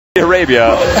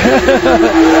Arabia. Latif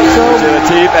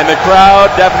and the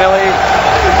crowd definitely,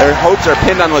 their hopes are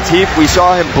pinned on Latif. We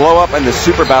saw him blow up in the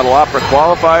Super Battle Opera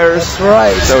qualifiers. That's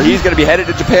right. So he's going to be headed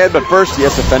to Japan, but first he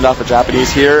has to fend off the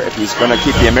Japanese here if he's going to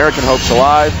keep the American hopes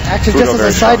alive. Actually, just as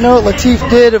a side note, Latif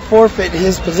did forfeit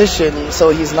his position, so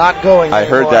he's not going I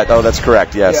anymore. heard that. Oh, that's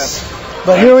correct. Yes.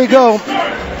 But here we go.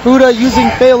 Fuudo using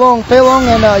Fei Long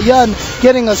and Yun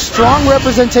getting a strong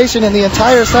representation in the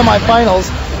entire semifinals.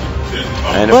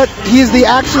 But he's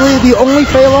actually the only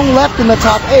Fei Long left in the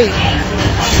top 8.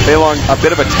 Fei Long, a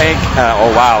bit of a tank.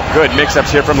 Oh, wow. Good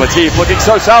mix-ups here from Latif. Looking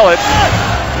so solid.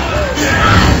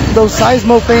 Those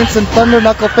seismo feints and thunder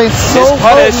knuckle feints so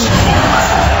punish.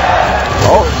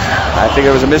 Oh, I think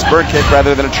it was a missed bird kick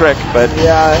rather than a trick. But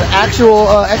yeah, actual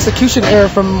execution error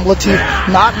from Latif.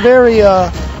 Not very...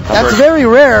 that's very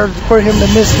rare for him to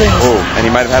miss things. Oh, and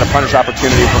he might have had a punish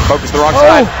opportunity from focus the wrong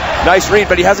side. Nice read,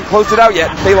 but he hasn't closed it out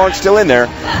yet. Fei Long's still in there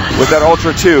with that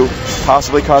Ultra 2,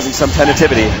 possibly causing some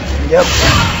tentativity. Yep.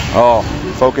 Oh,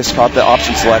 focus caught the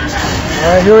option select.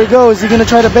 All right, here we go. Is he going to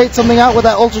try to bait something out with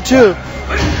that Ultra 2?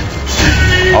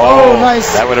 Oh,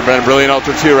 nice. That would have been a brilliant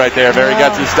Ultra 2 right there. Very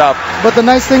gutsy stuff. But the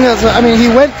nice thing is, I mean, he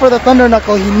went for the Thunder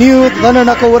Knuckle. He knew Thunder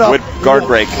Knuckle would guard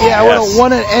break. Yeah, would have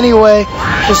won it anyway.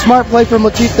 So smart play from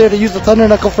Latif there to use the Thunder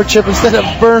Knuckle for chip instead of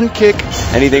burn kick.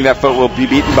 Anything that foot will be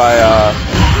beaten by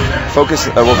focus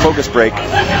break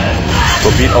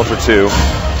will beat Ultra 2.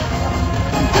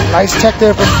 Nice tech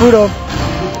there from Fuudo.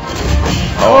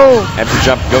 Oh, empty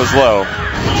jump goes low.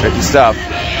 Tricky stuff.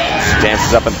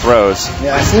 Dances up and throws.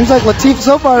 Yeah, it seems like Latif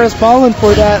so far has fallen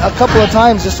for that a couple of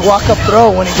times, just walk up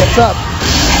throw when he gets up.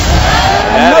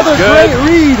 Another great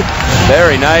read.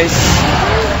 Very nice.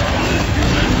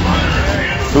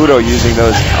 Fuudo using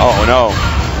those. Oh no,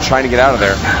 trying to get out of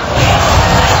there.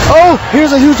 Oh,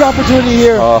 here's a huge opportunity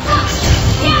here. Oh,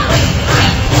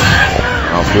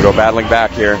 Fuudo battling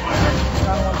back here.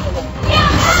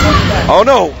 Oh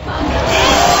no.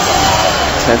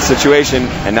 Tense situation,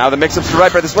 and now the mix-ups to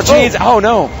Viper. This is what she needs. Oh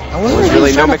no, there's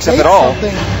really no mix-up at all.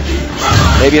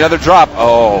 Maybe another drop.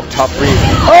 Oh, top read.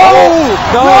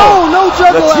 No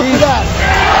juggle after that.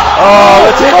 Oh,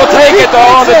 Latif will take it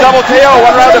though on the double KO,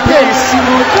 1 round apiece.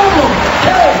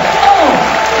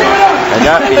 And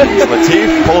that means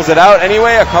Latif pulls it out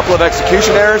anyway. A couple of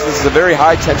execution errors. This is a very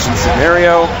high tension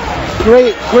scenario.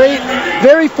 Great,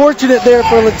 very fortunate there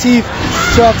for Latif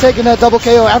to have taken that double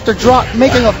KO after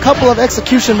making a couple of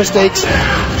execution mistakes.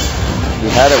 He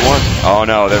had it once. Oh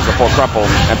no, there's a full crumple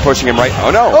and pushing him right. Oh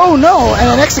no. Oh no, and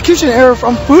an execution error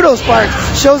from Fuudo's part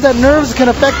shows that nerves can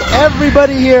affect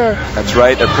everybody here. That's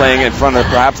right, they're playing in front of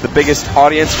perhaps the biggest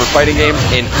audience for fighting games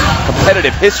in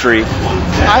competitive history.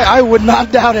 I would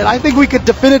not doubt it. I think we could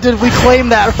definitively claim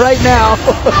that right now.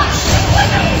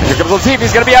 Here comes Latif,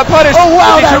 he's going to be out-punished. Oh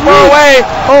wow, that far away.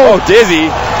 Oh, dizzy.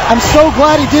 I'm so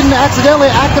glad he didn't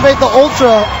accidentally activate the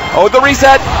Ultra. Oh, the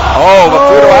reset. Oh, but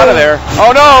Fuudo out of there.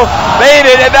 Oh no,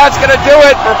 baited, and that's going to do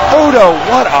it for Fuudo.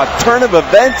 What a turn of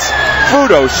events.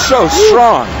 Fuudo so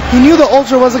strong. He knew the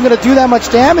Ultra wasn't going to do that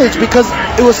much damage because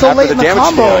it was so late in the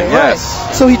combo. Yes.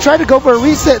 So he tried to go for a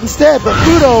reset instead, but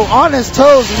Fuudo on his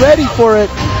toes, ready for it.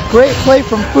 Great play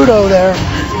from Fuudo there.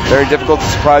 Very difficult to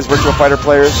surprise Virtua Fighter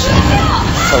players.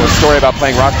 I'll tell a story about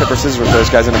playing rock, paper, scissors with those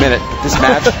guys in a minute. But this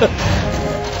match...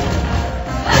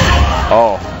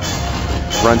 Oh,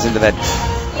 runs into that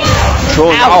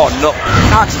control. Oh no,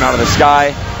 knocks him out of the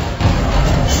sky.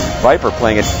 Viper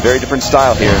playing a very different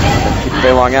style here. Keep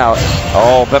Fei Long out.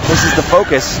 Oh, but misses the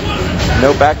focus.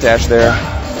 No backdash there.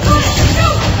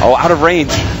 Oh, out of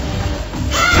range.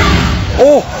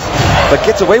 Oh, but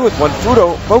gets away with one.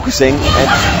 Fuudo focusing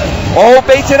and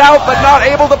baits it out, but not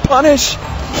able to punish.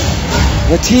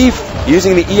 Latif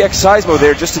using the EX seismo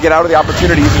there just to get out of the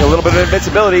opportunity, using a little bit of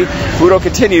invincibility. Fuudo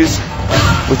continues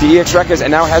with the EX Rekas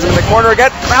and now has him in the corner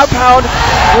again. Crowd pound.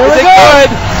 Is it good?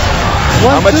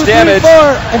 How much damage? 4,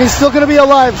 and he's still going to be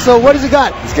alive. So what has he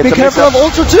got? Be careful of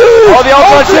Ultra 2. Oh, the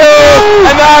Ultra 2.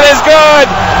 And that is good.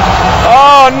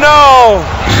 Oh, no.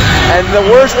 And the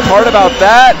worst part about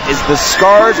that is the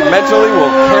scars mentally will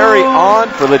carry on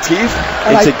for Latif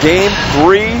into game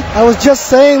 3. I was just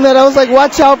saying that. I was like,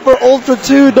 watch out for Ultra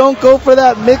 2. Don't go for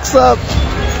that mix-up.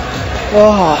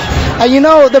 Oh. And you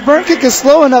know, the burn kick is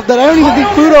slow enough that I don't even think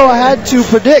Fuudo had to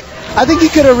predict. I think he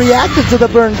could have reacted to the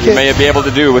burn kick. He may be able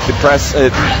to do with the press,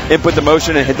 input the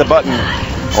motion and hit the button,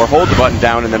 or hold the button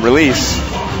down and then release.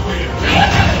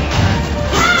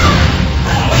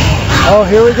 Oh,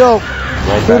 here we go.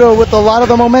 Fuudo with a lot of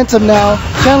the momentum now.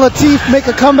 Can Latif make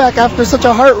a comeback after such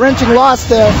a heart-wrenching loss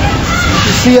there?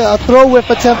 He's see a throw whip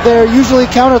attempt there. Usually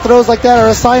counter throws like that are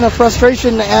a sign of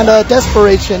frustration and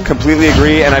desperation. Completely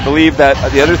agree, and I believe that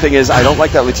the other thing is I don't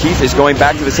like that Latif is going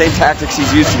back to the same tactics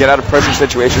he's used to get out of pressure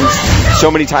situations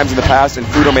so many times in the past, and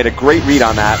Fuudo made a great read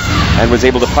on that and was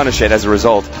able to punish it as a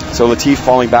result. So Latif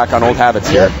falling back on old habits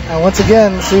here. And once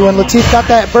again, see when Latif got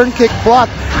that burn kick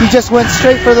blocked, he just went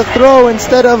straight for the throw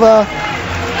instead of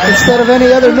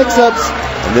any other mix-ups.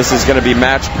 And this is going to be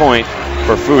match point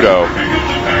for Fuudo.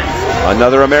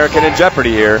 Another American in jeopardy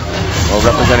here, well,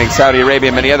 representing Saudi Arabia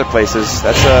and many other places.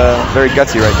 That's very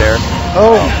gutsy right there.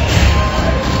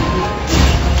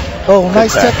 Oh,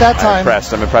 nice tech that time.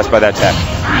 I'm impressed by that tech.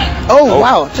 Oh,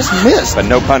 wow, just missed. But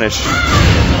no punish.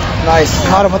 Nice,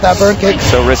 caught him with that burn kick.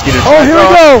 So risky to Oh, here we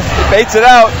go. He baits it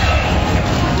out.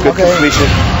 Good completion.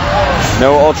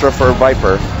 No ultra for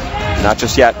Viper. Not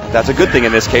just yet. That's a good thing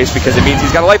in this case because it means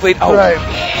he's got a life lead. Oh, right.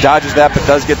 Dodges that but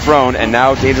does get thrown, and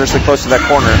now dangerously close to that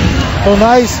corner. Oh,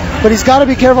 nice. But he's got to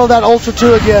be careful of that Ultra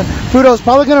 2 again. Fuudo's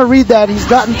probably going to read that. He's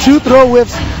gotten 2 throw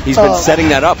whiffs. He's been setting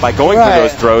that up by going for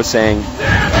those throws, saying you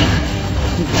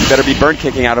better be burn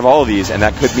kicking out of all of these, and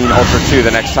that could mean Ultra 2 the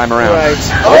next time around. Right.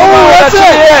 Oh, that's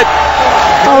it!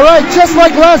 All right, just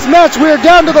like last match, we are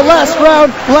down to the last round,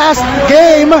 last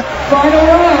game. This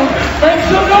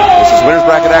is winners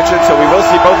bracket action, so we will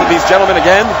see both of these gentlemen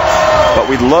again, but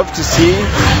we'd love to see.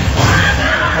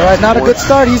 All right, not a good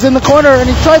start. He's in the corner, and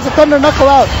he tries to thunder knuckle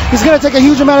out. He's going to take a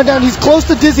huge amount of damage. He's close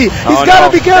to Dizzy. He's got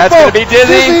to be careful. That's going to be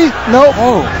Dizzy. Nope.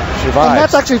 Oh, survives. And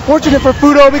that's actually fortunate for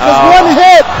Fuudo because one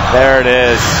hit. There it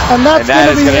is. And that's going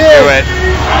to be do it.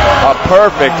 A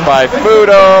perfect by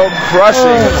Fuudo, crushing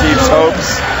Latif's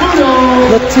hopes.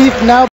 Latif now